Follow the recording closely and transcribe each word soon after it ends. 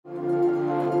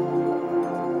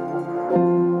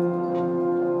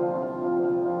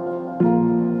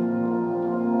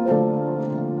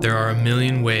There are a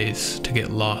million ways to get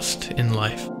lost in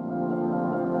life,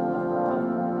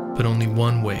 but only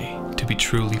one way to be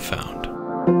truly found.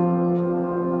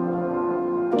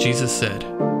 Jesus said,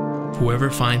 "Whoever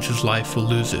finds his life will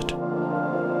lose it,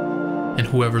 and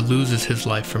whoever loses his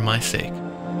life for my sake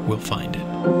will find it."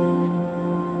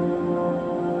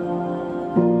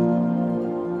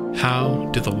 How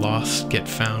do the lost get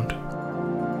found?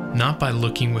 Not by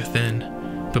looking within,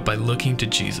 but by looking to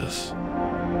Jesus.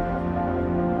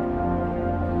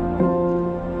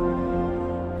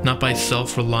 Not by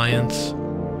self-reliance,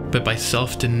 but by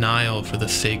self-denial for the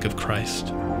sake of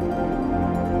Christ.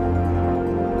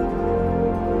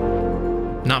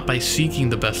 Not by seeking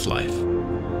the best life,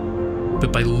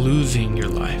 but by losing your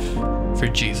life for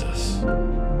Jesus.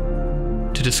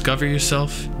 To discover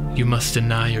yourself, you must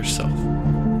deny yourself.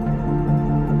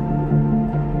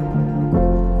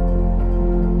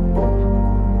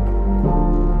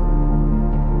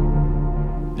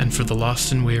 And for the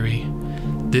lost and weary,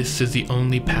 this is the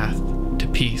only path to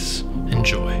peace and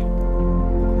joy.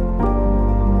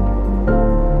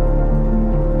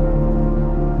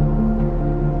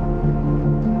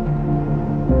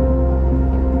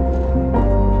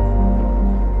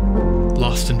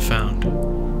 Lost and Found,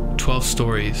 12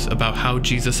 stories about how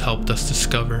Jesus helped us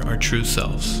discover our true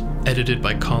selves, edited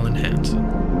by Colin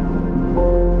Hanson.